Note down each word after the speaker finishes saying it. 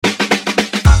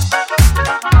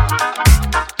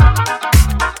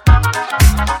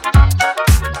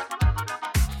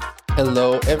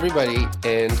everybody,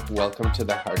 and welcome to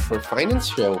the Hardcore Finance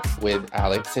Show with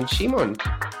Alex and Shimon.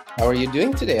 How are you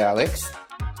doing today, Alex?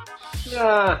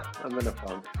 I'm in a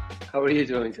funk. How are you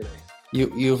doing today?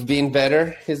 You've been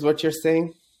better, is what you're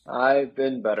saying? I've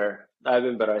been better. I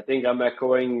think I'm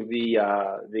echoing the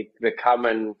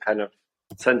common kind of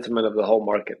sentiment of the whole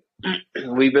market.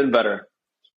 We've been better.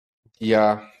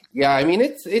 Yeah. I mean,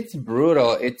 it's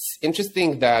brutal. It's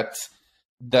interesting that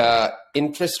the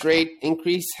interest rate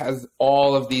increase has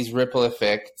all of these ripple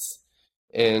effects.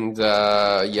 And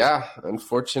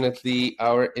unfortunately,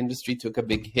 our industry took a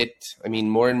big hit. I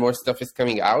mean, more and more stuff is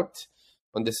coming out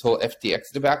on this whole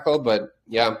FTX debacle. But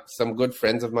yeah, some good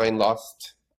friends of mine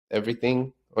lost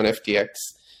everything on FTX.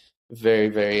 Very,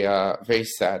 very, very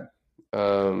sad.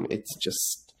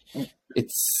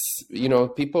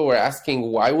 People were asking,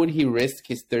 why would he risk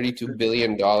his $32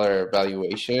 billion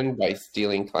valuation by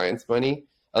stealing clients' money,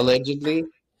 allegedly?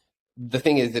 The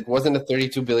thing is, it wasn't a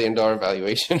 $32 billion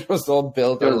valuation. It was all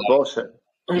built on bullshit.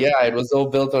 Yeah, it was all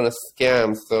built on a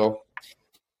scam. So,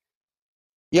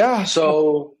 yeah. So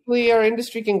hopefully our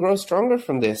industry can grow stronger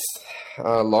from this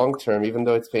long term, even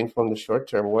though it's painful in the short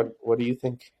term. What do you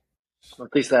think?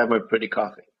 At least I have my pretty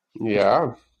coffee.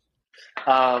 Yeah.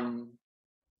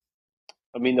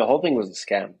 I mean, the whole thing was a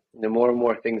scam. The more and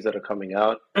more things that are coming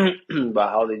out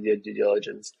about how they did due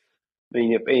diligence. I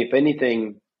mean, if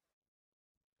anything,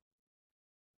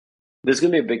 there's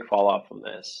going to be a big fallout from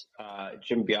this.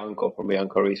 Jim Bianco from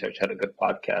Bianco Research had a good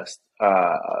podcast.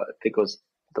 I think it was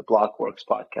the Blockworks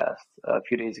podcast a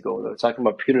few days ago. They were talking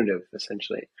about punitive,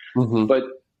 essentially. Mm-hmm. But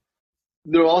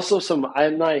there are also some,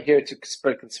 I'm not here to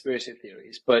spread conspiracy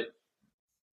theories, but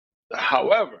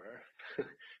however,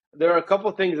 there are a couple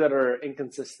of things that are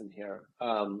inconsistent here.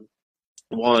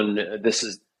 One, this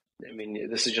is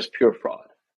just pure fraud.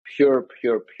 Pure,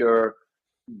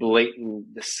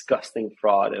 blatant, disgusting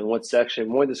fraud. And what's actually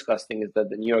more disgusting is that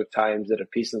the New York Times did a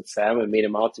piece on Sam and made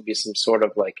him out to be some sort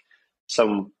of like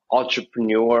some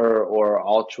entrepreneur or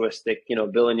altruistic,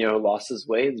 billionaire who lost his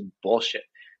way. It's bullshit.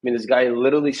 I mean, this guy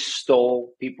literally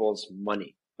stole people's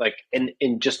money. Like,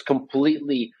 and just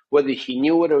completely, whether he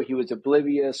knew it or he was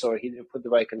oblivious or he didn't put the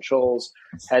right controls,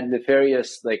 had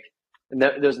nefarious,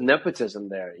 there's nepotism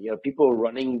there. People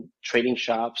running trading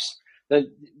shops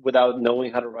without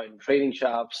knowing how to run trading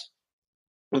shops.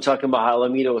 I'm talking about how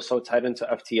Alameda was so tied into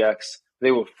FTX,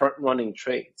 they were front running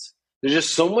trades. There's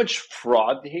just so much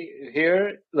fraud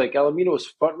here. Like, Alameda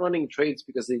was front running trades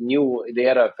because they knew they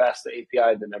had a faster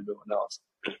API than everyone else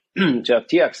to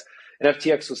FTX. And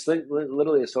FTX was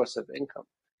literally a source of income.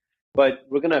 But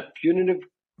we're gonna have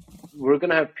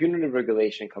punitive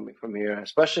regulation coming from here,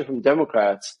 especially from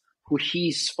Democrats who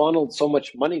he's funneled so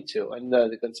much money to. And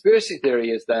the conspiracy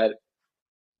theory is that,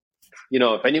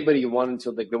 if anybody wanted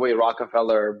to, like the way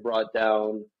Rockefeller brought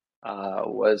down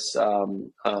was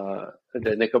the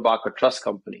Knickerbocker Trust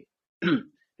Company.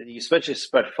 You especially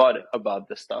spread FUD about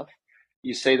this stuff.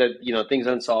 You say that, things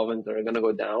insolvent are going to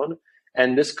go down.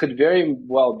 And this could very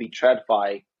well be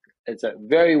TradFi. It's a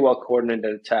very well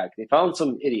coordinated attack. They found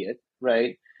some idiot,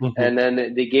 right? Mm-hmm. And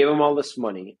then they gave him all this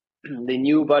money. They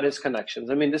knew about his connections.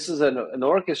 I mean, this is an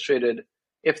orchestrated,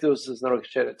 if there was an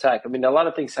orchestrated attack. I mean, a lot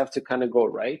of things have to kind of go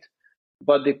right.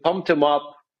 But they pumped him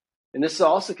up. And this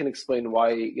also can explain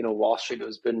why, Wall Street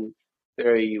has been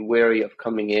very wary of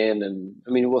coming in. And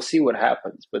I mean, we'll see what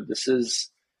happens. But this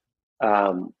is...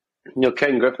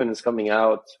 Ken Griffin is coming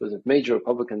out, was a major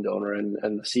Republican donor and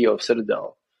the CEO of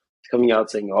Citadel. He's coming out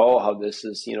saying, how this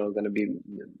is, going to be,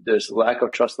 there's a lack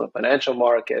of trust in the financial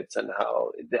markets and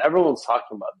how everyone's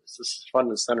talking about this. This is front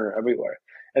and center everywhere.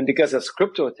 And because there's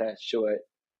crypto attached to it,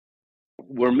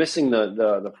 we're missing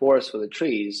the forest for the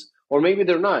trees. Or maybe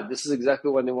they're not. This is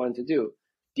exactly what they wanted to do.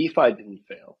 DeFi didn't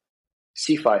fail.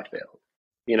 CeFi failed,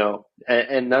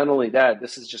 and not only that,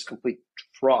 this is just complete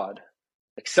fraud.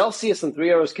 Celsius and Three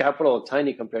Arrows Capital are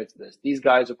tiny compared to this. These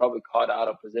guys are probably caught out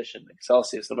of position.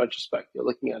 Celsius, in retrospect, you're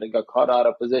looking at it, got caught out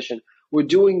of position. We're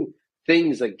doing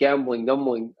things like gambling,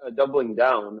 doubling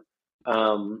down.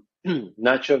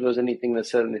 Not sure if there's anything that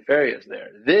said nefarious there.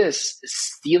 This is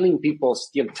stealing people's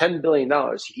 $10 billion.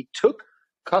 He took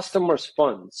customers'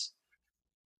 funds,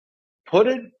 put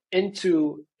it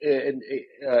into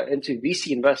VC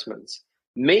investments,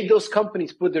 made those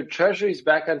companies put their treasuries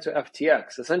back onto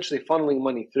FTX, essentially funneling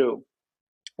money through,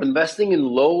 investing in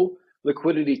low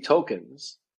liquidity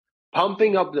tokens,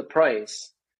 pumping up the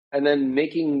price, and then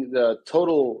making the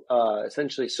total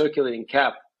essentially circulating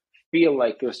cap feel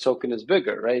like this token is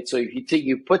bigger, right? So if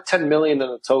you put 10 million in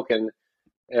a token,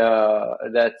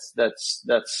 that's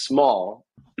small,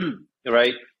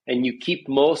 right? And you keep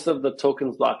most of the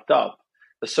tokens locked up.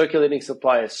 The circulating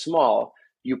supply is small.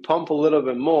 you pump a little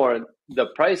bit more, the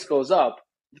price goes up,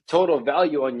 the total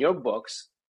value on your books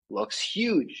looks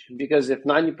huge, because if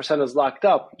 90% is locked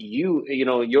up,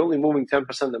 you're only moving 10%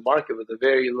 of the market with a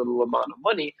very little amount of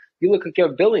money. You look like you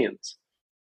have billions.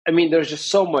 I mean, there's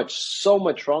just so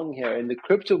much wrong here, and the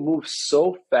crypto moves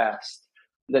so fast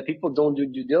that people don't do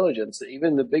due diligence.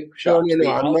 Even the big shops, No. they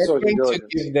outsource due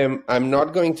diligence. I'm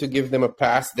not going to give them a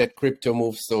pass that crypto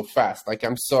moves so fast. Like,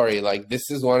 I'm sorry. Like, this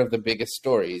is one of the biggest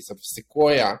stories of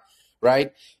Sequoia,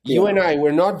 right? You and I,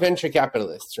 we're not venture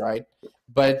capitalists, right?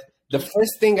 But the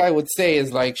first thing I would say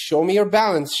is, like, show me your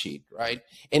balance sheet, right?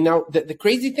 And now the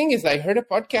crazy thing is, I heard a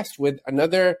podcast with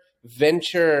another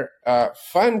venture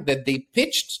fund that they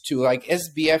pitched to, like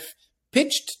SBF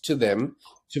pitched to them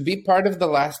to be part of the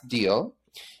last deal.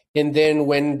 And then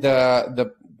when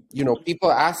the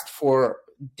people asked for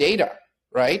data,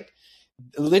 right?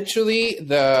 Literally,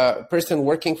 the person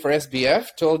working for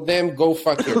SBF told them, "Go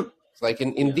fuck your," like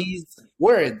in these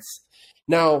words.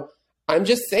 Now, I'm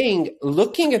just saying,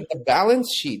 looking at the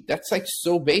balance sheet, that's like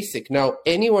so basic. Now,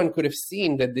 anyone could have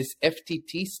seen that this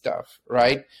FTT stuff,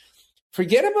 right?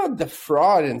 Forget about the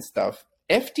fraud and stuff.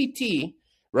 FTT,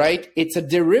 right? It's a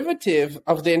derivative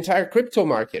of the entire crypto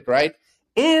market, right?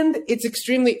 And it's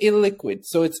extremely illiquid.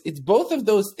 So it's both of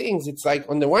those things. It's like,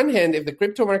 on the one hand, if the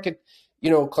crypto market,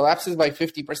 collapses by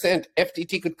 50%,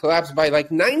 FTT could collapse by like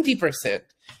 90%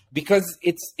 because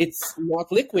it's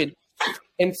not liquid.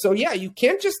 And so, yeah, you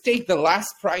can't just take the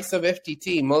last price of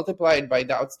FTT, multiply it by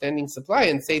the outstanding supply,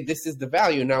 and say this is the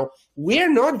value. Now,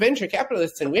 we're not venture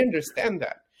capitalists, and we understand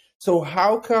that. So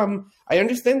how come, I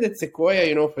understand that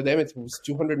Sequoia, for them, it was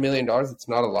 $200 million. It's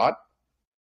not a lot.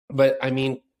 But, I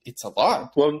mean, it's a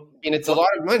lot. Well, it's a lot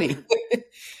of money.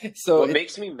 So what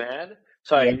makes me mad,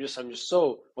 sorry, yeah.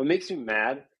 What makes me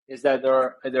mad is that there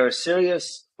are a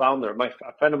serious founder.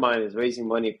 A friend of mine is raising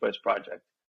money for his project.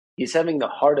 He's having the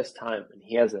hardest time, and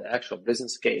he has an actual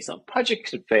business case. Now, project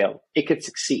could fail. It could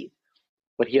succeed.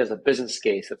 But he has a business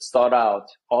case that's thought out.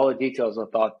 All the details are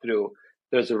thought through.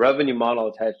 There's a revenue model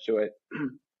attached to it.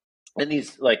 And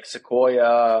these, like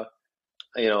Sequoia,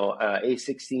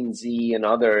 A16Z and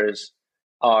others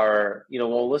are,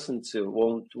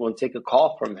 won't take a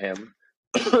call from him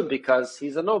because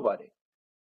he's a nobody.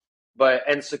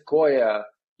 And Sequoia,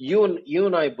 you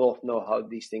and I both know how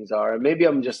these things are. And maybe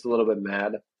I'm just a little bit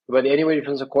mad. But anybody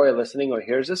from Sequoia listening or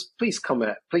hears this, please come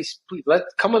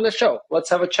let's come on the show. Let's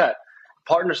have a chat.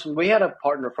 Partners, we had a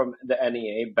partner from the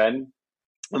NEA, Ben.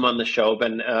 I'm on the show,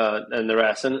 Ben and the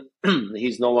Rassen.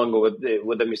 He's no longer with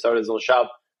them. He started his own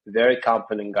shop. Very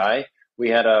competent guy. We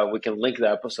can link the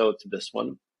episode to this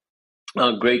one.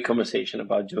 Great conversation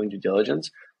about doing due diligence.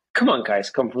 Come on, guys,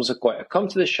 come from Sequoia. Come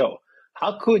to the show.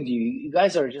 How could you? You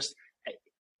guys are just,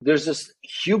 there's this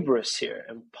hubris here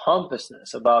and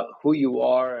pompousness about who you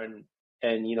are and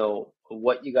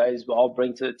what you guys all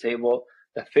bring to the table.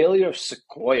 The failure of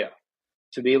Sequoia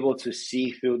to be able to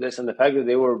see through this, and the fact that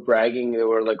they were bragging, they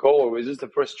were like, "Oh, is this the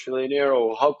first trillionaire?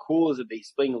 Oh, how cool is it that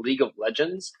he's playing League of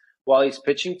Legends while he's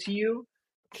pitching to you?"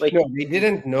 Like, no, they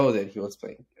didn't know that he was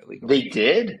playing League of Legends. They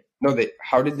did. No,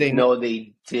 how did they know? No,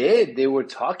 they did. They were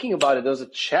talking about it. There was a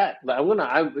chat.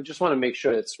 I just want to make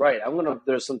sure it's right.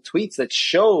 There's some tweets that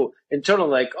show internal,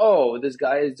 like, "Oh, this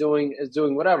guy is doing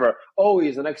whatever. Oh,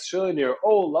 he's the next trillionaire.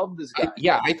 Oh, love this guy."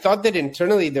 I thought that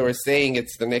internally they were saying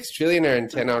it's the next trillionaire and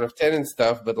 10 out of 10 and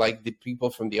stuff, but like the people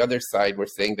from the other side were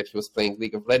saying that he was playing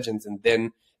League of Legends, and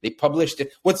then they published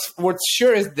it. What's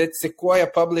sure is that Sequoia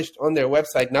published on their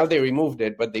website. Now they removed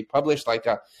it, but they published like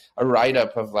a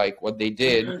write-up of like what they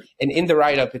did. Mm-hmm. And in the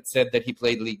write-up, it said that he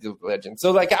played League of Legends.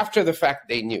 So like after the fact,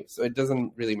 they knew. So it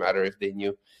doesn't really matter if they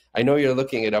knew. I know you're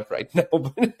looking it up right now.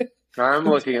 But I'm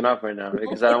looking it up right now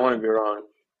because I don't want to be wrong.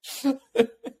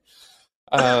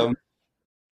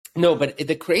 No, but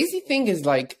the crazy thing is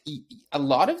like a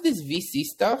lot of this VC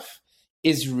stuff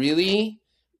is really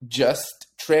just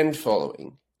trend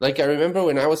following. Like I remember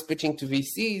when I was pitching to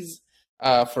VCs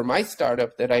for my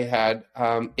startup that I had,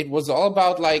 it was all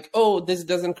about like, "Oh, this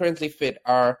doesn't currently fit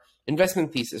our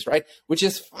investment thesis," right? Which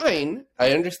is fine.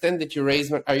 I understand that you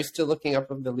raised. Are you still looking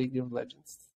up of the League of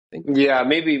Legends thing? Yeah,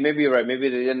 maybe you're right. Maybe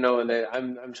they didn't know, and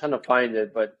I'm trying to find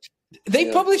it, but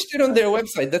they published it on their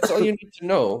website. That's all you need to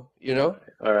know.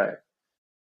 All right.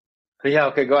 Yeah.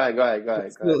 Okay. Go ahead.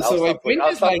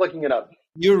 I'll stop looking it up.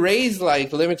 You raise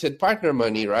like limited partner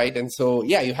money, right? And so,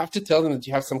 yeah, you have to tell them that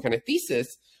you have some kind of thesis.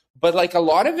 But like a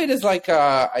lot of it is like,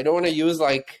 I don't want to use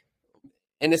like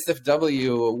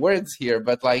NSFW words here,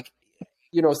 but like,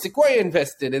 Sequoia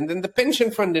invested and then the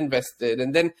pension fund invested.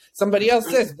 And then somebody else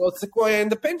says both Sequoia and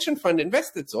the pension fund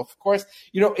invested. So of course,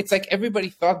 it's like everybody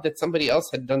thought that somebody else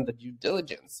had done the due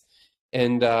diligence.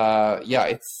 And yeah,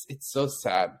 it's so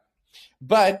sad.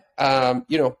 But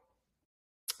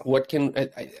what can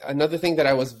another thing that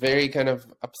I was very kind of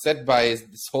upset by is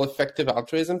this whole effective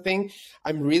altruism thing.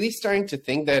 I'm really starting to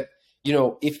think that,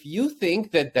 if you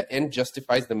think that the end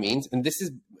justifies the means, and this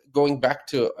is going back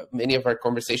to many of our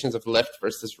conversations of left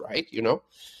versus right,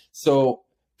 so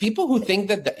people who think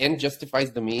that the end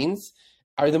justifies the means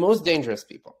are the most dangerous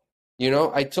people.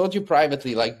 I told you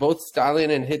privately, like both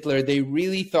Stalin and Hitler, they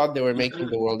really thought they were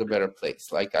making the world a better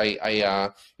place. Like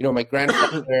my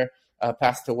grandfather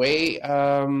passed away.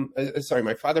 Sorry,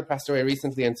 my father passed away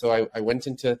recently, and so I went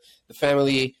into the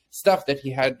family stuff that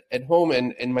he had at home.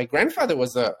 And my grandfather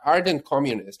was an ardent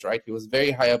communist, right? He was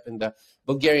very high up in the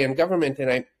Bulgarian government,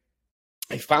 and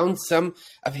I found some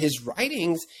of his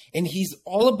writings, and he's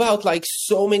all about like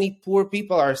so many poor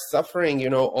people are suffering,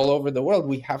 all over the world.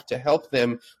 We have to help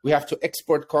them. We have to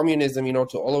export communism,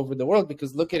 to all over the world,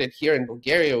 because look at it here in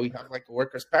Bulgaria. We have like a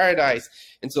workers' paradise.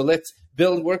 And so let's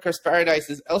build workers'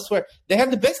 paradises elsewhere. They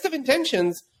had the best of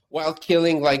intentions while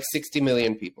killing like 60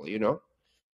 million people,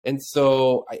 And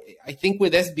so I think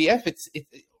with SBF, it's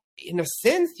in a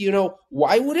sense,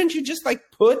 why wouldn't you just like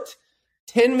put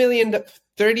 $10 million,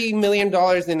 $30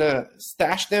 million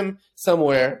stash them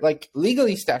somewhere, like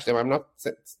legally stash them. I'm not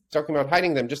talking about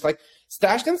hiding them, just like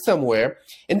stash them somewhere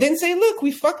and then say, look,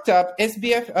 we fucked up.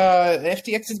 SBF,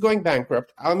 FTX is going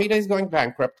bankrupt. Alameda is going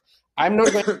bankrupt. I'm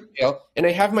not going to jail, and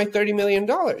I have my $30 million.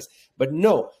 But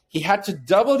no, he had to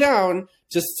double down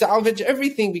to salvage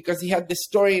everything because he had this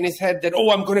story in his head that,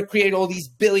 I'm going to create all these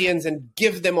billions and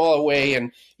give them all away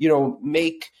and,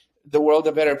 make the world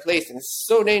a better place. And it's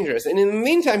so dangerous. And in the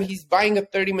meantime, he's buying a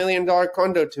 $30 million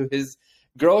condo to his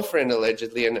girlfriend,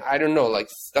 allegedly. And I don't know, like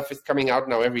stuff is coming out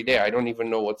now every day. I don't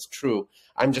even know what's true.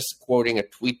 I'm just quoting a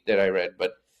tweet that I read,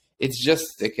 but it's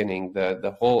just sickening,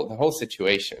 the whole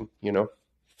situation,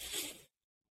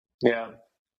 Yeah.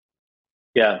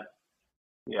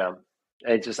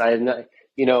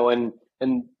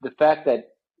 And the fact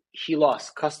that he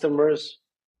lost customers,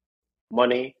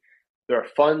 money, there are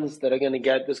funds that are going to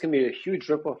there's going to be a huge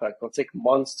ripple effect. It'll take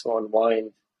months to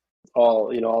unwind all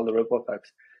the ripple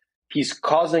effects. He's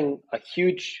causing a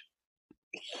huge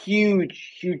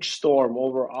storm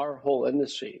over our whole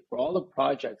industry, for all the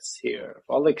projects here,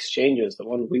 for all the exchanges, the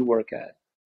one we work at,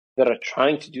 that are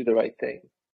trying to do the right thing.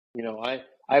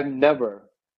 I've never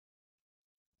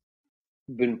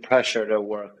been pressured at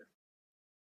work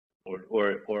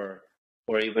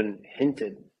or even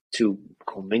hinted to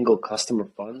commingle customer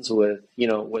funds with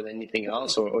anything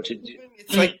else or to do.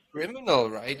 It's like criminal,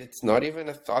 right? It's not even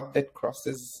a thought that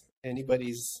crosses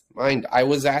anybody's mind. I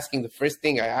was asking, the first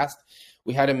thing I asked,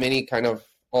 we had a mini kind of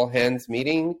all hands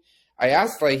meeting. I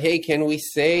asked like, hey, can we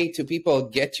say to people,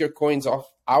 get your coins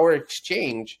off our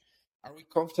exchange? Are we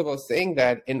comfortable saying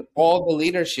that? And all the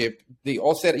leadership, they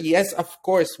all said, yes, of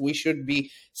course, we should be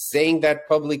saying that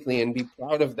publicly and be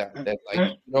proud of that. That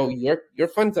like, your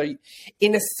funds are,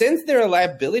 in a sense, they're a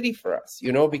liability for us,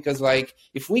 because like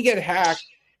if we get hacked,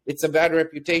 it's a bad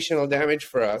reputational damage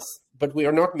for us, but we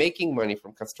are not making money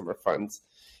from customer funds.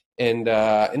 And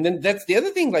then that's the other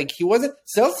thing, like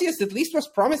Celsius at least was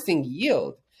promising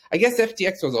yield. I guess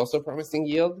FTX was also promising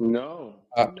yield. No.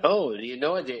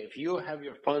 If you have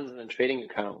your funds in a trading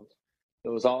account, it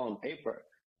was all on paper.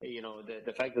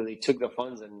 The fact that they took the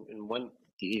funds and went,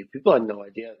 people had no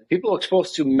idea. People were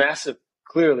exposed to massive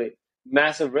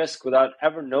risk without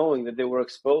ever knowing that they were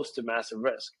exposed to massive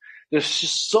risk. There's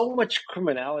just so much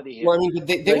criminality here. Well, I mean,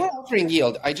 they were offering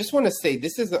yield. I just want to say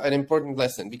this is an important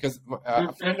lesson because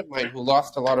a friend of mine who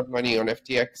lost a lot of money on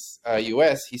FTX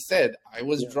US, he said, I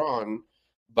was drawn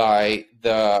by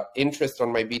the interest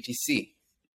on my BTC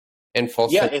and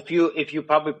false. Yeah, if you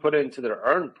probably put it into their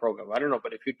Earn program, I don't know,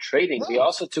 but if you're trading, we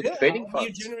also took trading funds.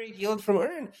 You generate yield from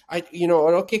Earn. On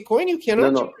OKCoin, you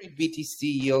cannot generate BTC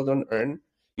yield on Earn.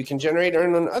 You can generate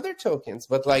Earn on other tokens,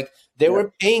 but like they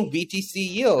were paying BTC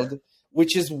yield,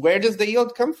 which is where does the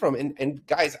yield come from? And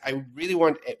guys, I really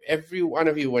want every one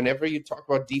of you, whenever you talk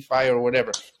about DeFi or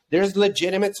whatever, there's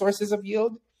legitimate sources of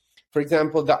yield. For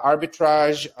example, the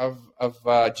arbitrage of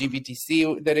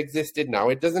GBTC that existed, now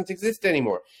it doesn't exist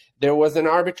anymore. There was an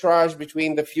arbitrage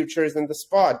between the futures and the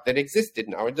spot that existed.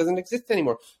 Now it doesn't exist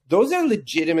anymore. Those are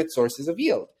legitimate sources of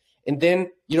yield. And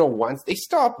then, once they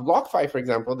stop, BlockFi, for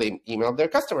example, they emailed their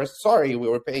customers, sorry, we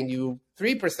were paying you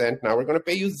 3%. Now we're going to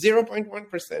pay you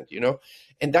 0.1%,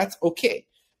 and that's okay.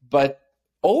 But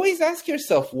always ask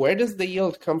yourself, where does the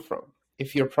yield come from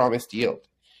if you're promised yield?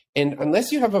 And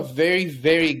unless you have a very,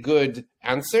 very good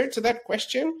answer to that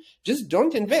question, just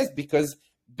don't invest because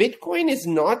Bitcoin is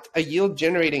not a yield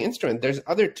generating instrument. There's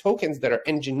other tokens that are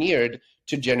engineered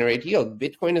to generate yield.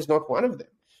 Bitcoin is not one of them.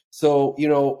 So,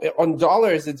 on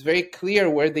dollars, it's very clear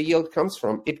where the yield comes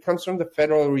from. It comes from the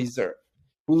Federal Reserve,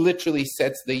 who literally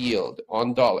sets the yield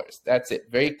on dollars. That's it.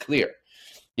 Very clear,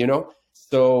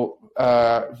 So,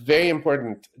 very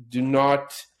important. Do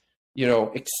not,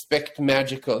 expect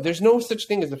magical. There's no such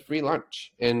thing as a free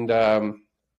lunch. And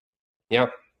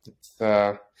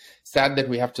it's sad that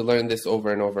we have to learn this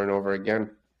over and over and over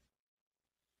again.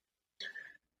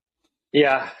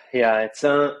 Yeah, it's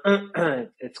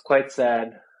it's quite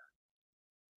sad,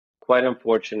 quite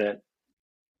unfortunate,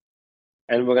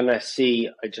 and we're gonna see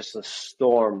just a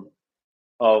storm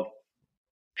of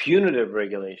punitive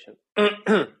regulation.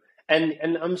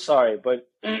 and I'm sorry, but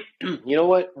you know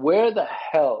what? Where the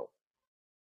hell?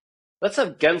 Let's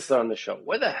have Gensler on the show.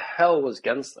 Where the hell was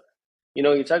Gensler?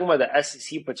 You're talking about the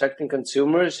SEC protecting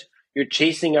consumers. You're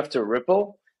chasing after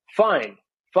Ripple. Fine.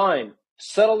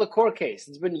 Settle the court case.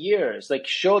 It's been years.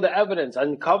 Show the evidence.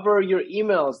 Uncover your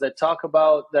emails that talk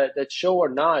about that show or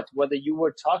not whether you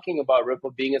were talking about Ripple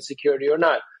being a security or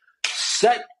not.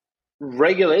 Set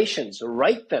regulations.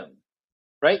 Write them.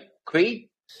 Right? Create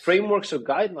frameworks or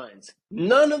guidelines.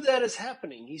 None of that is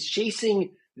happening. He's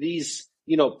chasing these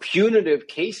punitive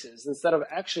cases instead of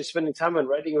actually spending time on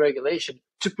writing regulation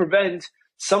to prevent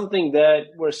something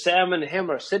where Sam and him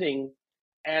are sitting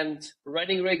and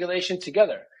writing regulation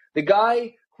together. The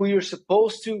guy who you're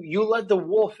supposed to, you let the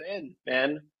wolf in,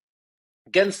 man.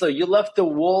 Gensler, you left the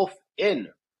wolf in.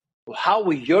 How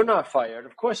you're not fired?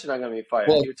 Of course you're not going to be fired.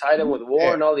 Well, you tied him with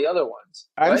War and all the other ones.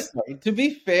 I'm sorry. To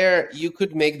be fair, you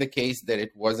could make the case that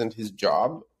it wasn't his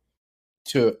job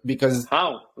because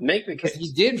how? Make the case.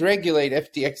 He did regulate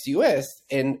FTX US,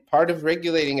 and part of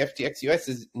regulating FTX US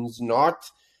is not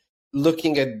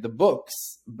looking at the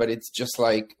books, but it's just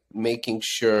making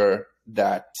sure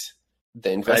that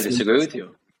the investment. I disagree with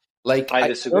you. I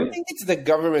don't think it's the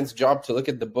government's job to look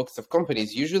at the books of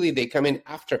companies. Usually they come in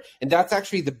after. And that's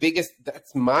actually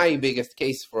that's my biggest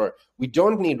case for, we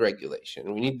don't need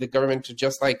regulation. We need the government to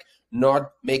just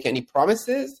not make any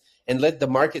promises and let the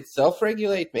market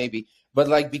self-regulate maybe.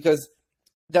 But because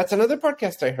that's another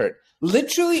podcast I heard.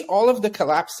 Literally all of the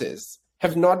collapses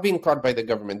have not been caught by the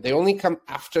government. They only come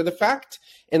after the fact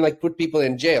and put people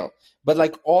in jail.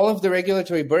 But all of the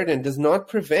regulatory burden does not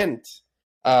prevent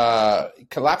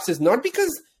collapses, not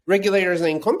because regulators are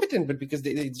incompetent, but because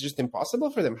it's just impossible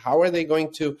for them. How are they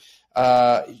going to,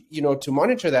 to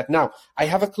monitor that? Now, I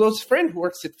have a close friend who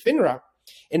works at FINRA,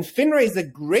 and FINRA is a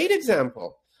great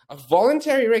example of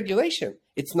voluntary regulation.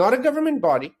 It's not a government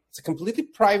body. It's a completely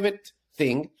private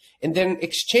thing. And then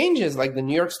exchanges like the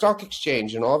New York Stock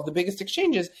Exchange and all of the biggest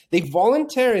exchanges, they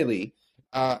voluntarily,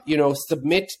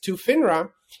 submit to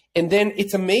FINRA. And then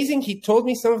it's amazing. He told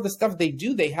me some of the stuff they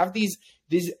do. They have these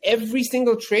every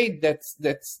single trade that's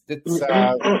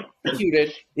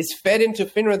executed is fed into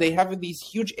FINRA. They have these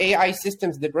huge AI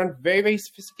systems that run very, very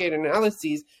sophisticated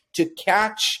analyses to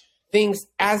catch things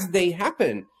as they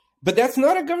happen. But that's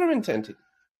not a government entity.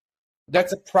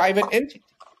 That's a private entity.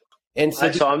 And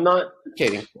so I'm not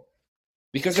advocating for.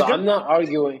 Because I'm not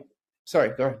arguing. Sorry,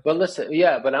 go ahead. But listen,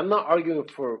 but I'm not arguing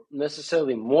for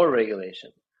necessarily more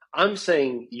regulation. I'm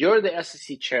saying you're the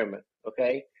SEC chairman,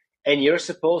 okay? And you're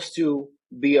supposed to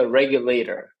be a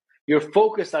regulator. You're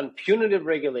focused on punitive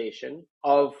regulation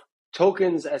of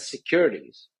tokens as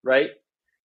securities, right?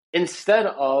 Instead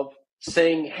of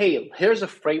saying, hey, here's a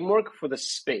framework for the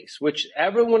space, which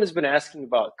everyone has been asking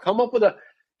about. Come up with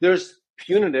there's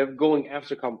punitive going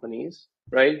after companies,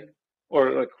 right?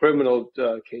 Or criminal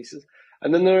cases.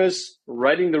 And then there's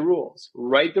writing the rules.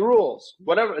 Write the rules,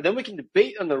 whatever. Then we can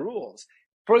debate on the rules.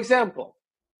 For example,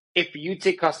 if you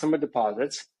take customer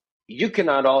deposits, you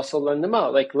cannot also lend them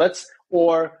out.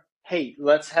 Hey,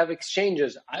 let's have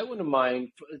exchanges. I wouldn't mind.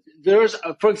 There's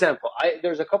a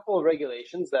couple of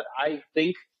regulations that I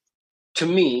think, to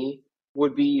me,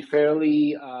 would be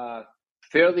fairly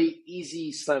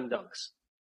easy slam dunks.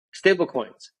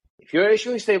 Stablecoins. If you're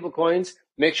issuing stablecoins,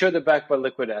 make sure they're backed by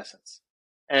liquid assets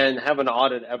and have an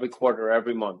audit every quarter,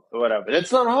 every month, or whatever.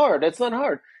 That's not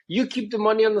hard. You keep the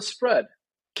money on the spread.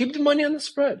 Keep the money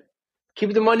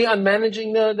on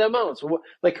managing the amounts.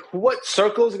 What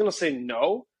circle is going to say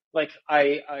no?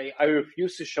 I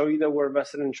refuse to show you that we're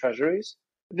invested in treasuries.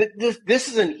 This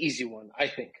is an easy one, I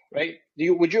think, right?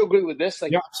 Would you agree with this?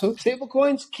 Yeah, absolutely. Stable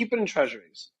coins, keep it in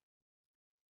treasuries.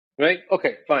 Right?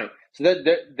 Okay, fine. So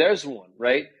there's one,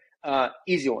 right?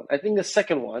 Easy one. I think the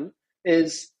second one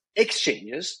is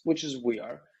exchanges, which is we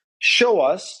are. Show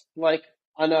us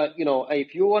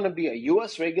if you want to be a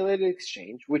US regulated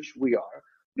exchange, which we are,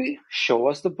 show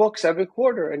us the books every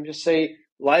quarter and just say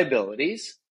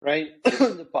liabilities, right?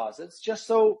 Deposits, just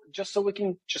so we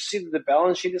can just see that the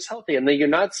balance sheet is healthy, and then you're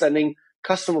not sending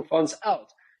customer funds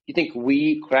out. You think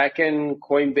we, Kraken,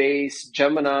 Coinbase,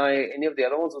 Gemini, any of the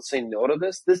other ones would say no to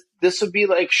this? This would be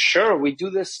like, sure, we do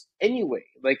this anyway.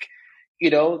 Like,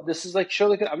 this is like, sure,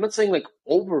 like, I'm not saying like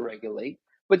over-regulate,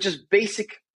 but just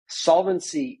basic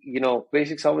solvency,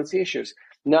 basic solvency issues.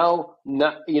 Now,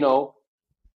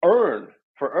 earn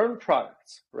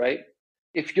products, right?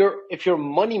 If you're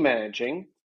money managing,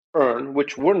 earn,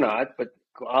 which we're not, but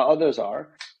others are,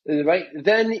 right?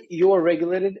 Then you are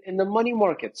regulated in the money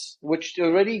markets, which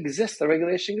already exist. The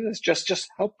regulation exists. Just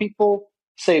help people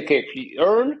say, okay, if you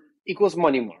earn equals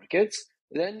money markets,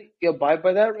 then you abide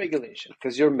by that regulation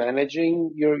because you're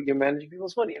managing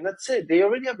people's money, and that's it. They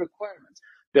already have requirements.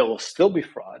 There will still be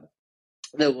fraud.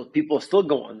 People will still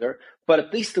go under, but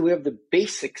at least we have the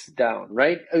basics down,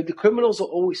 right? The criminals will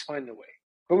always find a way.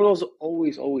 Criminals will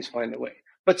always find a way.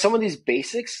 But some of these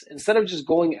basics, instead of just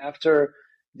going after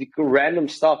the random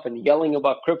stuff and yelling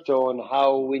about crypto and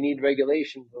how we need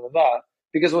regulation, blah, blah, blah,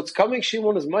 because what's coming,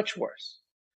 Shimon, is much worse.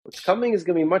 What's coming is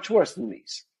going to be much worse than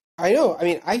these. I know. I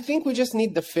mean, I think we just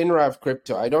need the FINRA of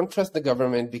crypto. I don't trust the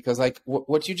government because, like,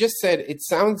 what you just said, it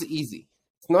sounds easy.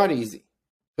 It's not easy.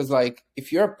 Because, like,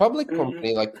 if you're a public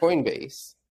company like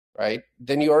Coinbase, right,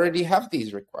 then you already have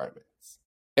these requirements.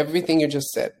 Everything you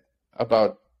just said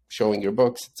about showing your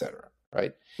books, etc.,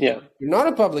 right? Yeah. You're not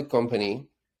a public company.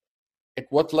 At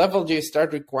what level do you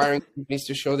start requiring companies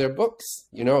to show their books?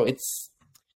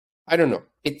 I don't know.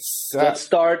 Let's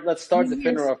start the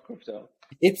FINRA of crypto.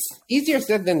 It's easier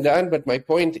said than done, but my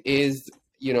point is,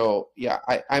 we'll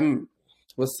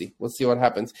see what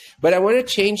happens. But I want to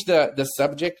change the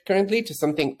subject currently to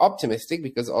something optimistic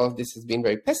because all of this has been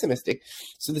very pessimistic.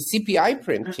 So the CPI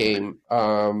print came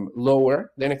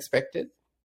lower than expected.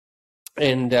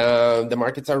 And the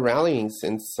markets are rallying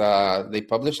since they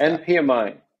published that.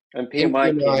 PMI.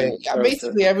 Yeah,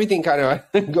 basically everything kind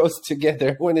of goes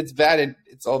together. When it's bad,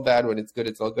 it's all bad. When it's good,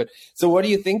 it's all good. So what do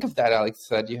you think of that, Alex?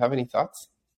 Do you have any thoughts?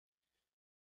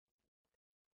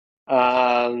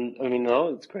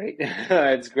 No, it's great.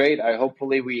 It's great.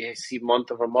 Hopefully we see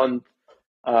month-over-month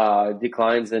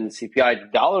declines in CPI. The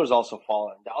dollar is also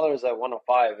falling. Dollar is at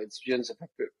 105. It's just a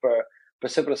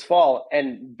precipitous fall,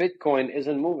 and Bitcoin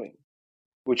isn't moving,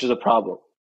 which is a problem.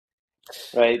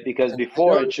 Right, because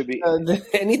before it should be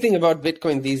anything about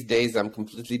Bitcoin these days, I'm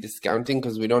completely discounting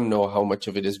because we don't know how much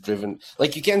of it is driven.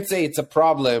 Like, you can't say it's a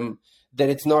problem that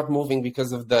it's not moving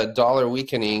because of the dollar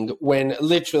weakening when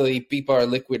literally people are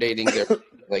liquidating their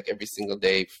like every single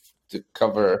day to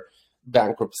cover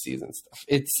bankruptcies and stuff.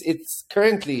 It's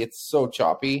currently so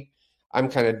choppy. I'm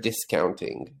kind of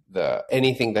discounting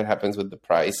anything that happens with the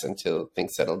price until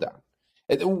things settle down.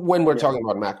 When we're talking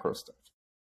about macro stuff.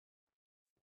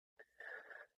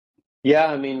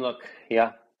 Yeah, I mean, look,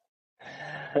 yeah.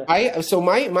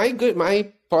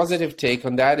 My positive take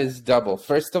on that is double.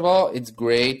 First of all, it's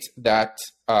great that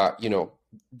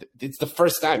it's the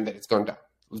first time that it's gone down,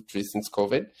 literally since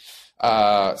COVID.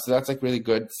 So that's like really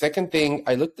good. Second thing,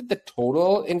 I looked at the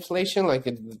total inflation, like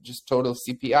just total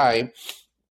CPI.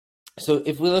 So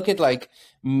if we look at like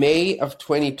May of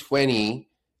 2020,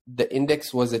 the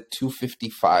index was at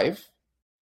 255.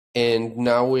 And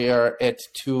now we are at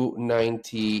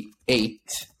 298.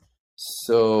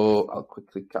 So I'll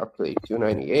quickly calculate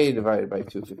 298 divided by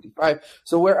 255.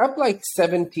 So we're up like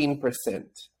 17%.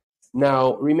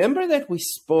 Now, remember that we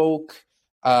spoke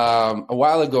a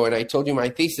while ago, and I told you my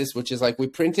thesis, which is like we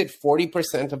printed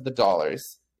 40% of the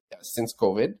dollars since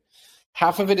COVID.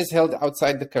 Half of it is held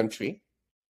outside the country.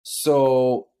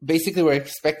 So basically, we're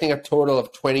expecting a total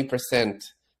of 20%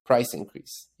 price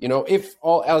increase. If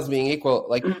all else being equal,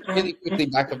 like really quickly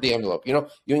back of the envelope, you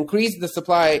increase the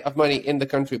supply of money in the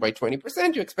country by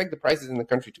 20%, you expect the prices in the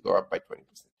country to go up by 20%.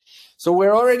 So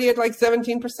we're already at like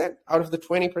 17% out of the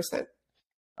 20%.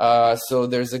 So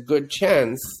there's a good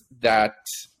chance that,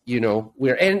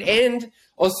 we're, and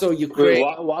also Ukraine.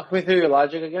 Walk me through your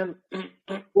logic again.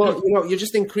 Well, you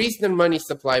just increase the money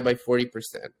supply by 40%.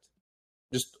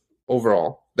 Just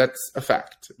overall, that's a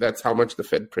fact. That's how much the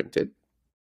Fed printed.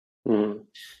 Mm-hmm.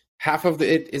 Half of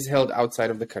it is held outside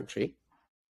of the country,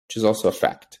 which is also a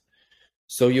fact.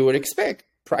 So you would expect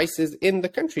prices in the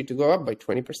country to go up by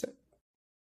 20%.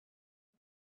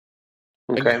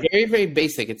 Okay. Like very, very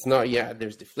basic. It's not,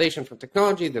 there's deflation from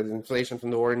technology, there's inflation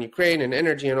from the war in Ukraine and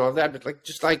energy and all of that, but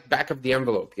just like back of the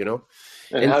envelope,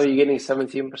 And how are you getting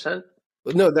 17%?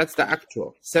 No, that's the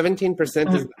actual.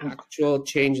 17% is the actual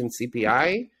change in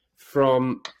CPI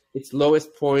from its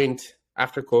lowest point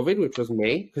after COVID, which was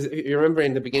May. Because if you remember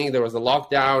in the beginning, there was a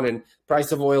lockdown and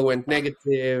price of oil went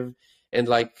negative and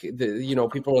like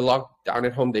people were locked down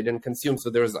at home, they didn't consume, so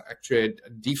there was actually a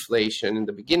deflation in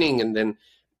the beginning, and then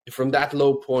from that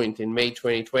low point in May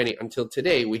 2020 until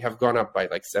today, we have gone up by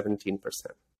like 17%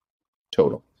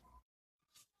 total.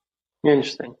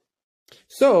 Interesting.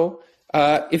 So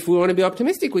if we want to be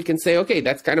optimistic, we can say, okay,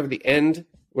 that's kind of the end.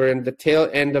 We're in the tail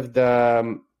end of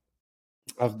the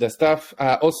stuff.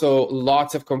 Also,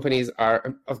 lots of companies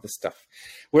are of the stuff.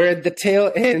 We're at the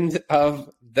tail end of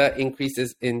the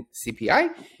increases in CPI.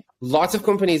 Lots of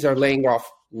companies are laying off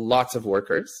lots of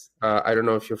workers. I don't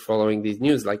know if you're following these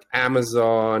news, like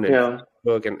Amazon and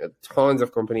Facebook and tons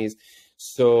of companies.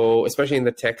 So, especially in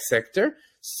the tech sector.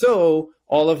 So,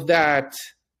 all of that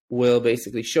will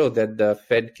basically show that the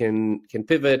Fed can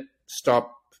pivot,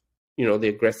 stop the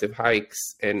aggressive hikes,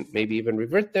 and maybe even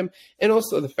revert them. And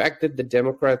also the fact that the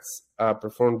Democrats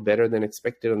performed better than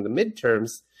expected on the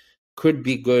midterms could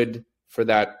be good for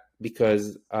that,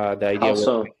 because the idea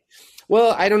also,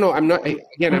 well, I don't know. I'm not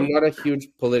a huge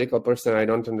political person. I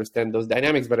don't understand those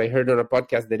dynamics, but I heard on a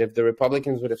podcast that if the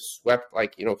Republicans would have swept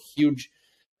huge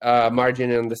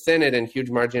margin in the Senate and huge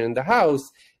margin in the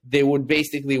House, they would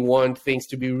basically want things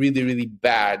to be really, really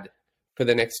bad for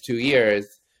the next 2 years,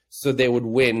 so they would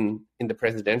win in the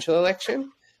presidential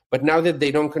election. But now that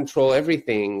they don't control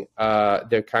everything,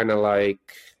 they're kind of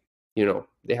like,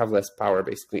 they have less power,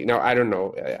 basically. Now, I don't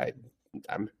know.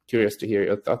 I'm curious to hear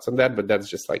your thoughts on that, but that's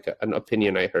just like an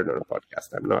opinion I heard on a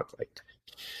podcast. I'm not like...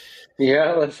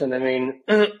 Yeah, listen, I mean,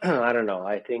 I don't know.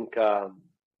 I think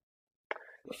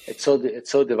it's so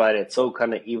divided. It's so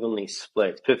kind of evenly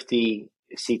split. 50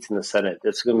 seats in the Senate.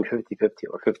 It's going to be 50-50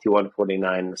 or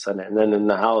 51-49 in the Senate. And then in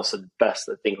the House, at best,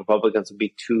 I think Republicans would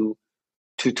be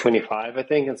 225, I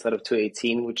think, instead of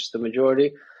 218, which is the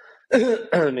majority.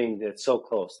 I mean, it's so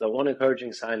close. The one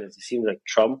encouraging sign is it seems like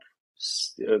Trump,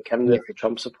 candidates that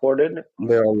Trump supported,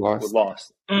 they're all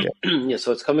lost. Yeah. Yeah,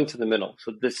 so it's coming to the middle.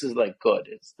 So this is like good.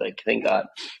 It's like, thank God.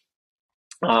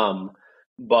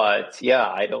 But yeah,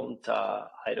 I don't know.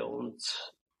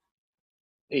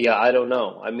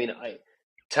 I mean,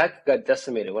 tech got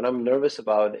decimated. What I'm nervous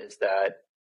about is that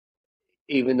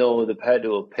even though the Fed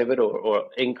will pivot or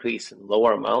increase in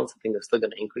lower amounts, I think they're still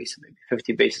going to increase in maybe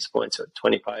 50 basis points or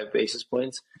 25 basis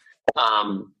points.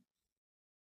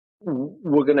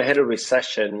 We're going to hit a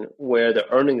recession where the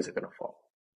earnings are going to fall,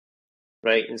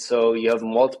 right? And so you have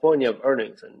multiple and you have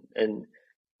earnings, and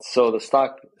so the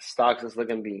stocks is going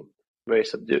to be very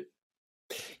subdued.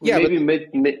 Yeah, maybe mid.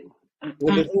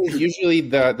 Well, the thing is, usually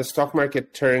the stock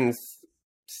market turns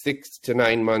 6 to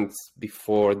 9 months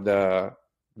before the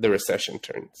recession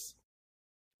turns,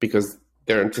 because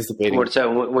they're anticipating. We're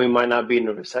saying we might not be in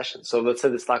a recession. So let's say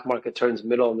the stock market turns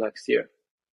middle of next year.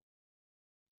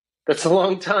 That's a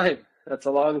long time. That's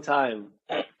a long time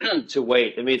to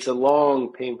wait. I mean, it's a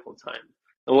long, painful time.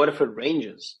 And what if it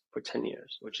ranges for 10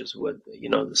 years, which is what,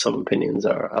 some opinions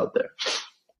are out there.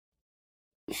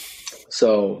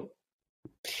 So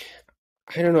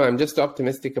I don't know. I'm just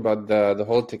optimistic about the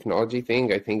whole technology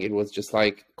thing. I think it was just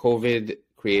like COVID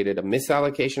created a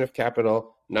misallocation of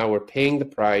capital. Now we're paying the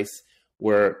price.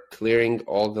 We're clearing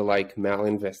all the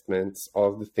malinvestments,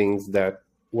 all the things that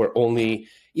were only,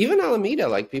 even Alameda,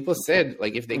 like people said,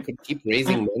 like if they could keep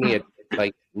raising money at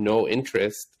no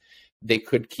interest, they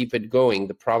could keep it going.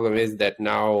 The problem is that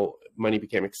now money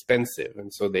became expensive,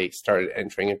 and so they started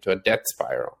entering into a debt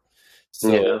spiral.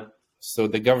 So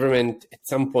the government at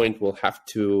some point will have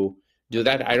to do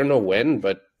that. I don't know when,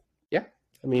 but yeah,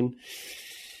 I mean,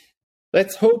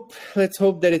 let's hope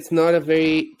that it's not a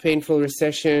very painful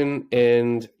recession,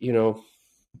 and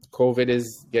COVID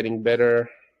is getting better.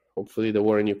 Hopefully the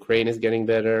war in Ukraine is getting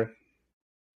better.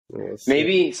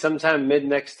 Maybe sometime mid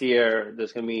next year,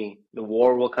 the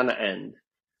war will kind of end.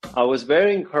 I was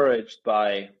very encouraged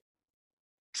by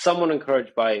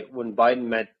when Biden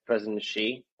met President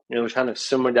Xi. Trying to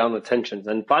simmer down the tensions.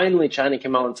 And finally, China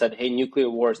came out and said, hey, nuclear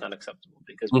war is not acceptable,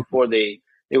 because before they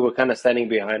were kind of standing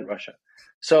behind Russia.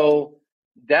 So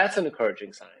that's an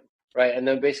encouraging sign, right? And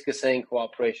they're basically saying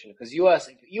cooperation, because U.S.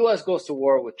 goes to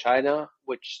war with China,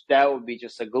 which that would be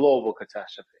just a global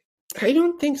catastrophe. I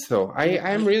don't think so. I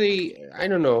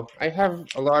don't know. I have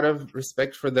a lot of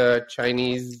respect for the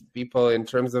Chinese people in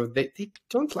terms of they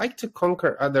don't like to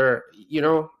conquer other,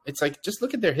 it's like, just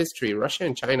look at their history. Russia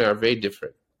and China are very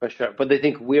different. For sure. But they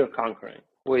think we're conquering.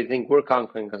 We think we're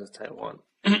conquering because of Taiwan,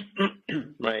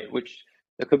 right? Which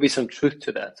there could be some truth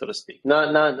to that, so to speak.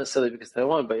 Not necessarily because of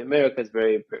Taiwan, but America is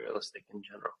very imperialistic in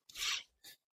general.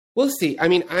 We'll see. I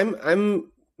mean, I'm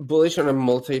bullish on a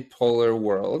multipolar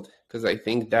world, because I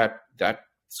think that's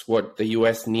what the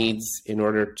U.S. needs in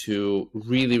order to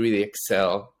really, really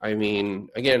excel. I mean,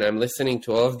 again, I'm listening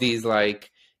to all of these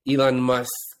Elon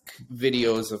Musk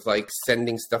videos of like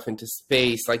sending stuff into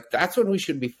space. Like that's what we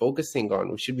should be focusing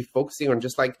on. We should be focusing on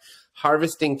just like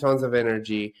harvesting tons of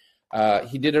energy.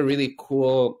 He did a really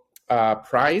cool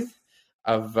prize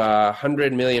of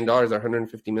 $100 million or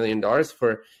 $150 million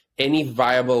for any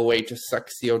viable way to suck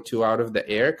CO2 out of the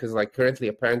air. Because like currently,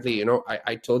 apparently, you know,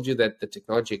 I told you that the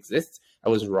technology exists. I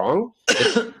was wrong.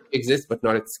 It exists, but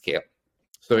not at scale.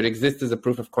 So it exists as a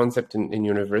proof of concept in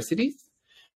universities.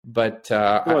 But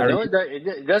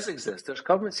it does exist. There's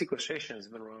carbon sequestration has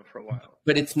been around for a while.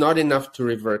 But it's not enough to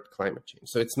revert climate change.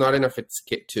 So it's not enough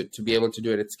to be able to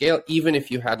do it at scale, even if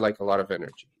you had like a lot of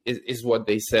energy, is what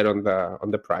they said on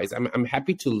the prize. I'm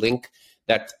happy to link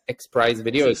that X Prize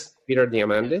video. It's Peter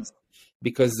Diamandis,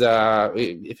 because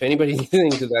if anybody's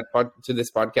listening to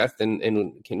this podcast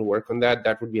and can work on that,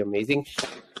 that would be amazing.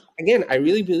 Again, I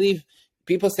really believe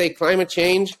people say climate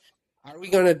change. Are we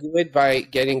going to do it by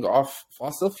getting off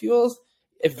fossil fuels?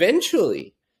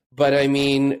 Eventually. But I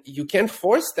mean, you can't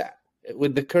force that.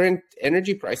 With the current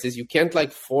energy prices, you can't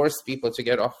like force people to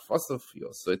get off fossil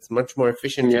fuels. So it's much more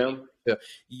efficient to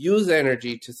use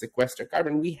energy to sequester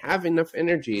carbon. We have enough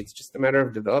energy. It's just a matter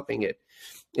of developing it.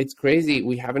 It's crazy.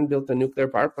 We haven't built a nuclear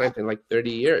power plant in like 30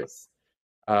 years.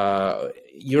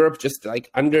 Europe just like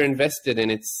underinvested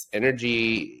in its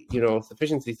energy,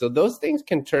 sufficiency. So those things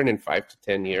can turn in 5 to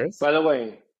 10 years. By the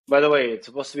way, it's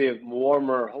supposed to be a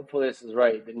warmer, hopefully this is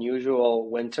right, than usual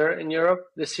winter in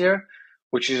Europe this year,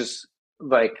 which is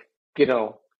like,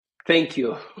 thank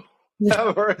you.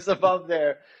 Whatever is above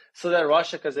there. So that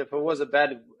Russia, because if it was a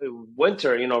bad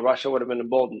winter, Russia would have been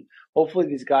emboldened. Hopefully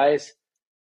these guys,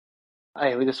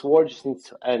 this war just needs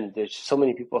to end. There's so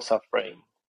many people suffering.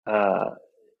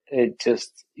 It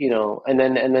just, and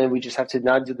then we just have to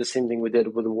not do the same thing we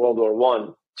did with World War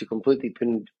One to completely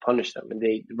punish them. And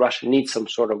Russia needs some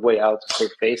sort of way out to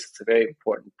save face. It's a very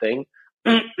important thing.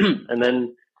 and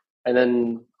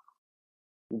then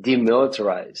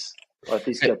demilitarize, or at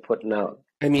least get put out.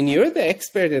 I mean, you're the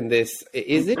expert in this.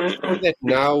 Is it true that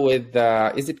now with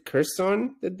is it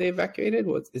Kherson that they evacuated?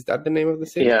 Is that the name of the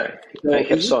city? Yeah,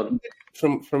 Kherson.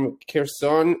 From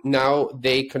Kherson, now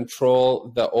they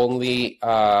control the only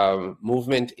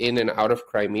movement in and out of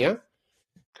Crimea.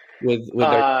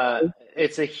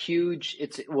 It's a huge.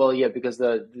 Because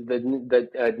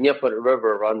the Dnieper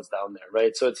River runs down there,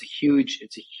 right? So it's a huge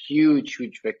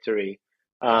victory.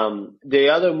 The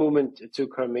other movement to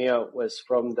Crimea was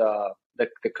from the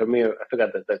Crimea. I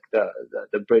forgot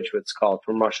the bridge what it's called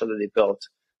from Russia that they built,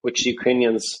 which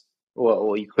Ukrainians,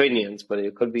 but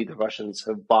it could be the Russians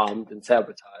have bombed and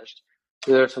sabotaged.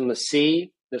 So there's from the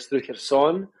sea, there's through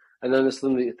Kherson, and then there's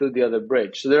through the other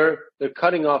bridge. So they're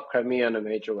cutting off Crimea in a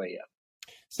major way.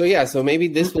 Yeah. So maybe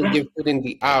this will give Putin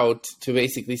the out to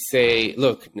basically say,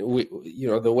 look,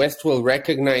 the West will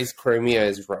recognize Crimea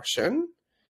as Russian,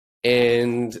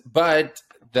 but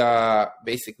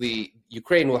basically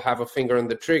Ukraine will have a finger on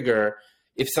the trigger.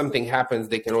 If something happens,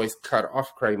 they can always cut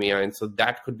off Crimea, and so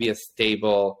that could be a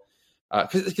stable.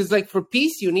 Because like for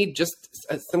peace, you need just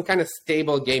some kind of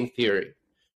stable game theory,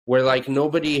 where like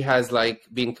nobody has like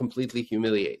been completely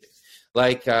humiliated.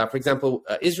 Like for example,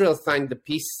 Israel signed the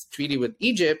peace treaty with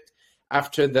Egypt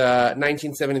after the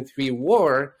 1973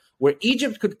 war, where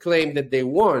Egypt could claim that they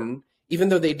won, even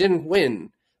though they didn't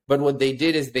win. But what they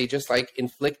did is they just like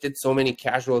inflicted so many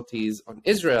casualties on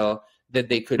Israel that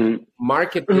they could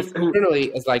market this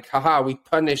internally as like, haha, we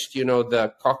punished,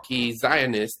 the cocky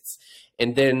Zionists.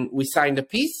 And then we signed a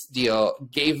peace deal,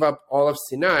 gave up all of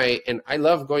Sinai. And I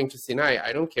love going to Sinai.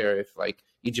 I don't care if like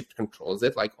Egypt controls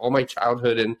it. Like all my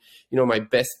childhood and, my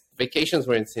best vacations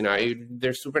were in Sinai.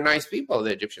 They're super nice people,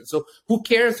 the Egyptians. So who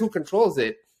cares who controls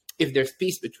it if there's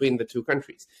peace between the two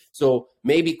countries? So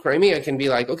maybe Crimea can be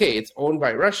like, okay, it's owned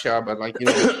by Russia, but like,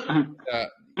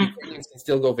 Ukrainians can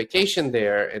still go vacation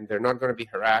there and they're not going to be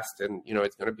harassed and,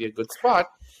 it's going to be a good spot.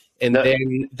 And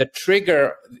then the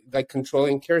trigger, like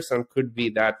controlling Kherson could be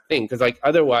that thing. Because like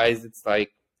otherwise it's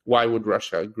like, why would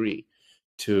Russia agree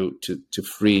to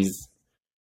freeze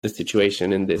the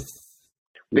situation in this?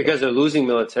 Because they're losing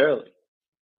militarily.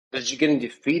 They're just getting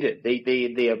defeated.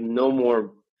 They have no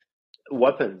more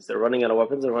weapons. They're running out of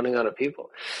weapons. They're running out of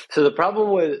people. So the problem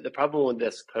with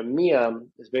this Crimea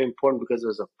is very important because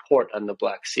there's a port on the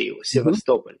Black Sea. It was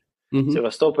Sevastopol.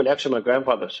 Sevastopol. Actually, my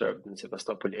grandfather served in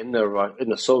Sevastopol in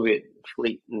the Soviet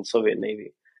fleet, in the Soviet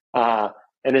Navy,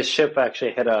 and his ship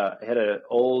actually had an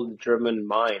old German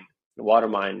mine, a water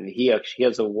mine. And he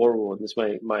has a war wound. This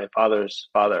is my father's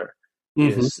father.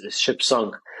 His ship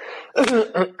sunk.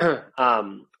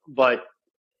 But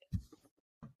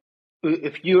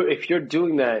if you're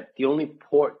doing that, the only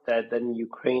port that then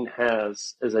Ukraine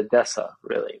has is Odessa,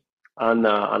 really. on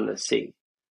the sea,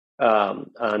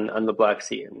 on the Black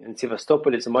Sea. And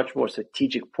Sevastopol is a much more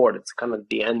strategic port. It's kind of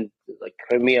the end, like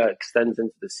Crimea extends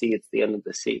into the sea. It's the end of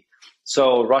the sea.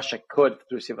 So Russia could,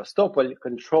 through Sevastopol,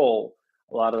 control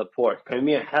a lot of the port.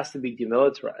 Crimea has to be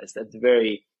demilitarized at the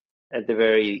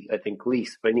very, I think,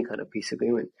 least for any kind of peace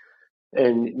agreement,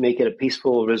 and make it a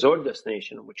peaceful resort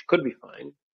destination, which could be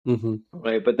fine,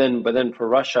 right? But then for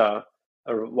Russia,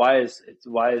 why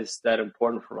is that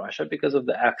important for Russia? Because of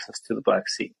the access to the Black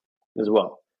Sea as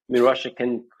well. I mean, Russia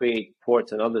can create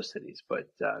ports in other cities, but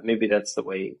maybe that's the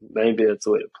way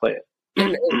to play it.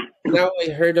 Now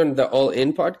I heard on the All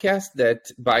In podcast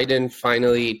that Biden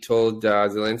finally told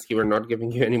Zelensky, "We're not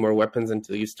giving you any more weapons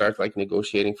until you start like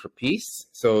negotiating for peace."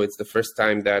 So it's the first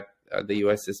time that the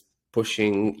U.S. is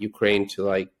pushing Ukraine to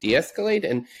like de-escalate.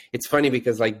 And it's funny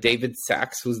because like David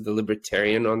Sachs, who's the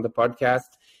libertarian on the podcast,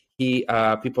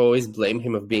 people always blame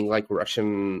him of being like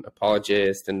Russian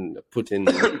apologist and Putin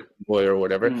boy or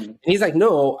whatever. And he's like,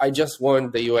 no, I just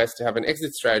want the US to have an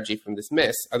exit strategy from this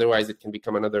mess. Otherwise it can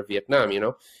become another Vietnam, you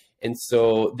know? And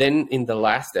so then in the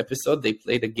last episode, they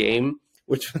played a game,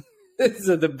 which is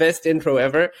the best intro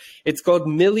ever. It's called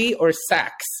Milley or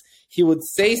Sachs. He would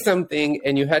say something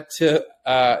and you had to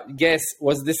guess,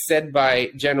 was this said by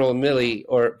General Milley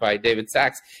or by David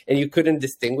Sachs? And you couldn't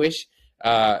distinguish.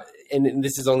 And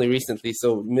this is only recently,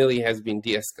 so Milley has been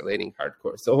de-escalating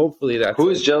hardcore. So hopefully that's... Who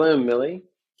is General Milley?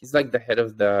 He's like the head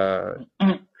of the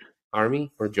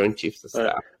Army or Joint Chiefs of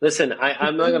Staff. Listen,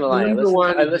 I'm not going to lie.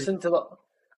 I listened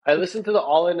to the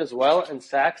All In as well, and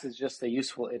Sachs is just a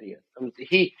useful idiot.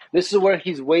 This is where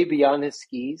he's way beyond his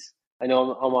skis. I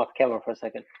know I'm off camera for a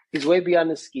second. He's way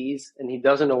beyond his skis, and he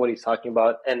doesn't know what he's talking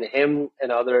about. And him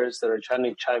and others that are trying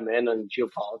to chime in on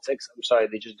geopolitics, I'm sorry,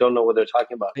 they just don't know what they're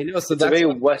talking about. I know, so it's that's a very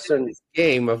Western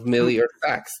game of Milley or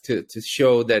Sachs to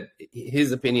show that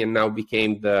his opinion now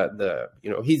became the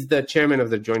he's the chairman of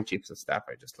the Joint Chiefs of Staff.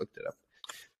 I just looked it up.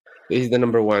 He's the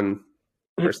number one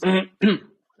person.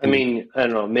 I mean, I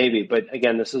don't know, maybe, but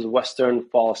again, this is Western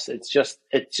false. It's just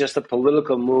a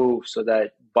political move so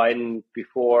that Biden,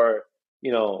 before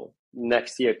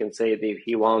next year, can say that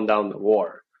he wound down the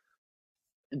war.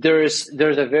 There's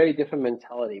a very different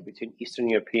mentality between Eastern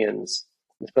Europeans,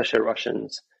 especially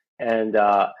Russians, and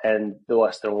the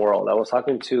Western world. I was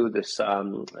talking to this a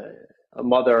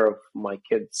mother of my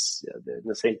kids in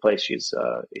the same place. She's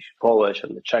Polish,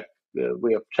 and the Czech.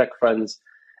 We have Czech friends.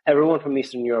 Everyone from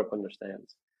Eastern Europe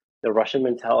understands. The Russian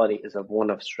mentality is one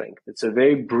of strength. It's a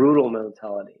very brutal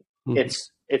mentality.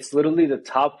 It's literally the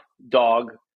top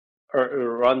dog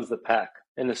runs the pack.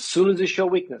 And as soon as you show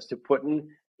weakness to Putin,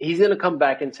 he's going to come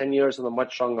back in 10 years with a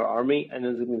much stronger army, and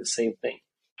it's going to be the same thing.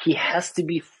 He has to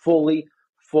be fully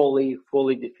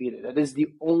defeated. That is the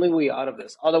only way out of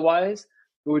this. Otherwise,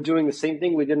 we're doing the same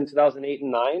thing we did in 2008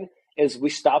 and 2009, is we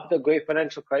stopped the great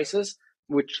financial crisis,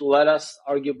 which led us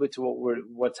arguably to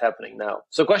what's happening now.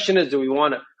 So the question is, do we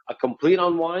want a complete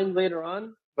unwind later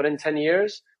on, but in 10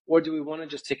 years, or do we want to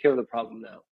just take care of the problem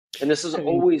now? And this is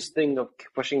always thing of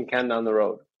pushing a can down the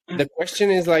road. The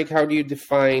question is like, how do you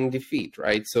define defeat,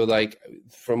 right? So like,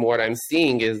 from what I'm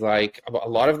seeing is like a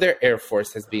lot of their air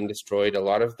force has been destroyed. A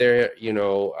lot of their,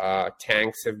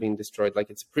 tanks have been destroyed. Like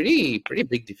it's pretty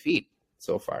big defeat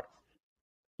so far.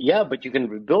 Yeah, but you can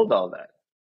rebuild all that.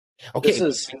 Okay,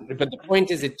 but the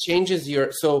point is it changes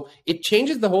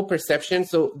the whole perception.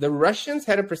 So the Russians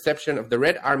had a perception of the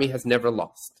Red Army has never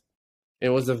lost. It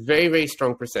was a very, very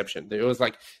strong perception. It was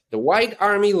like the White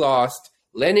Army lost,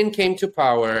 Lenin came to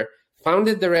power,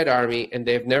 founded the Red Army, and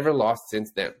they've never lost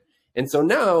since then. And so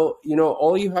now,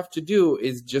 all you have to do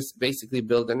is just basically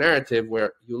build a narrative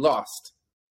where you lost.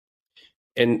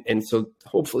 And so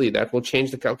hopefully that will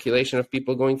change the calculation of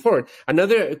people going forward.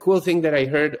 Another cool thing that I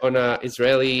heard on an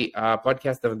Israeli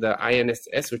podcast of the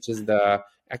INSS, which is the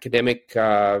academic,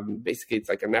 basically it's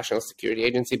like a national security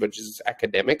agency, but just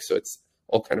academic. So it's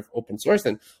all kind of open source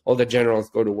and all the generals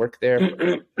go to work there.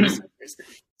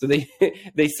 So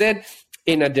they said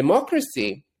in a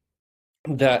democracy,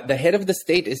 the head of the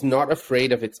state is not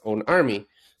afraid of its own army.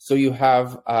 So you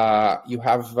have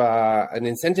an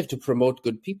incentive to promote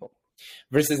good people.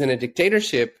 Versus in a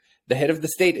dictatorship, the head of the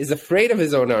state is afraid of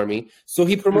his own army, so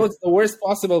he promotes the worst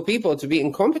possible people to be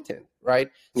incompetent, right?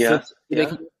 Yeah. So they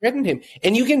can threaten him.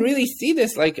 And you can really see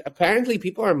this, like apparently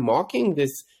people are mocking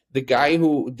the guy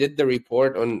who did the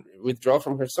report on withdrawal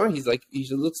from Kherson. He's like, he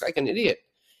looks like an idiot.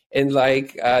 And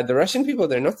like the Russian people,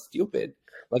 they're not stupid.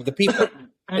 Like the people,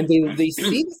 and they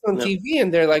see this on TV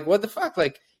and they're like, what the fuck?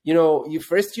 Like,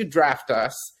 you draft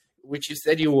us, which you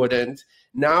said you wouldn't.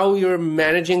 Now you're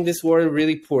managing this war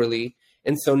really poorly.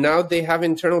 And so now they have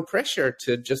internal pressure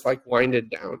to just like wind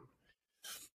it down.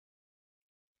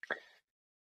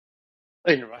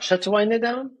 In Russia to wind it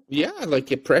down? Yeah,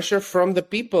 like a pressure from the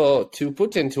people to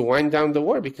Putin to wind down the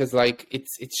war because like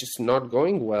it's just not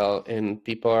going well and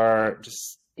people are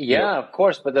just Yeah, of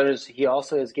course, but he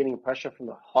also is getting pressure from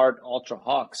the hard ultra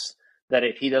hawks that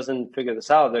if he doesn't figure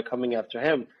this out, they're coming after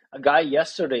him. A guy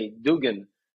yesterday, Dugin,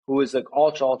 who is like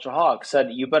ultra hawk,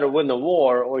 said you better win the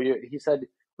war, he said,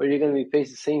 or you're going to be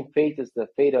facing the same fate as the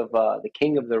fate of the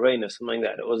king of the rain or something like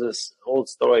that. It was this old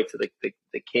story to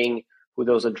the king who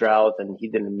there was a drought and he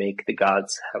didn't make the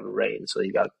gods have rain, so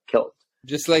he got killed.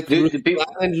 just like Dude,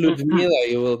 Ruslan and Ludmila,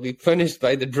 you will be punished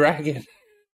by the dragon.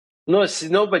 No,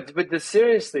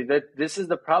 seriously, that this is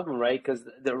the problem, right? Because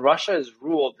the Russia is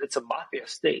ruled; it's a mafia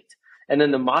state, and in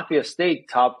the mafia state,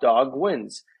 top dog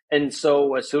wins. And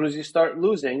so, as soon as you start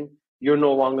losing, you're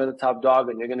no longer the top dog,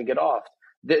 and you're going to get off.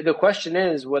 The question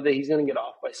is whether he's going to get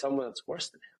off by someone that's worse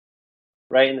than him,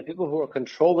 right? And the people who are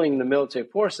controlling the military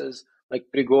forces, like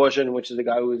Prigozhin, which is the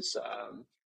guy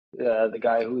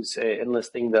who's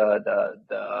enlisting the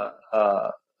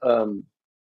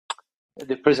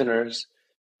prisoners.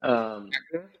 The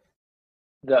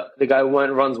guy who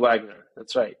runs Wagner.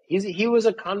 That's right. He was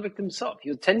a convict himself. He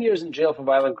was 10 years in jail for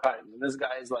violent crimes, and this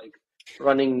guy is like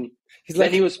running. He's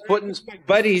like, he was put in my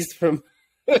buddies from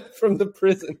from the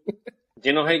prison. Do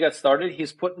you know how he got started?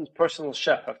 He's Putin's personal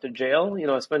chef after jail. You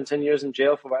know, spent 10 years in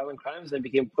jail for violent crimes. Then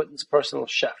became Putin's personal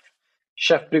chef,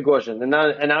 Chef Prigozhin, and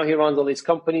now he runs all these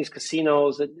companies,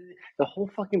 casinos. The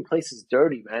whole fucking place is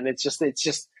dirty, man. It's just a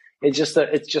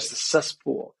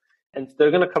cesspool. And they're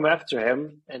going to come after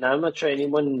him, and I'm not sure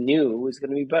anyone knew who's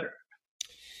going to be better.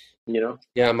 You know?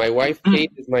 Yeah, my wife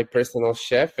Kate is my personal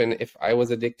chef, and if I was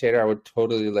a dictator, I would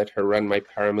totally let her run my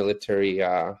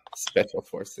paramilitary special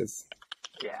forces.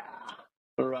 Yeah,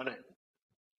 we'll run it.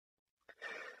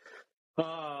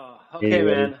 Oh, okay,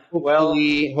 man.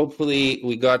 Hopefully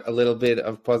we got a little bit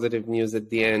of positive news at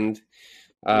the end.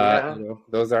 You know,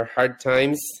 those are hard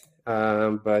times,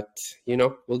 but you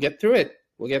know, we'll get through it.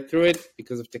 We'll get through it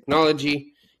because of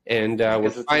technology, and we're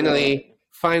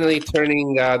finally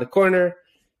turning the corner.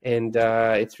 And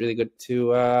it's really good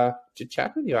to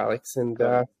chat with you, Alex, and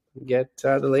get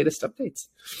the latest updates.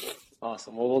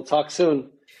 Awesome. Well, we'll talk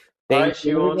soon. Thank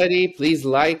you, everybody. Please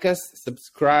like us,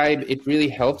 subscribe. It really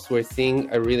helps. We're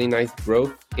seeing a really nice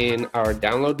growth in our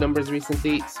download numbers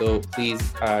recently. So please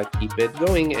keep it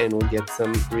going, and we'll get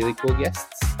some really cool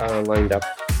guests lined up.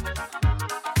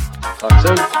 Talk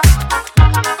soon.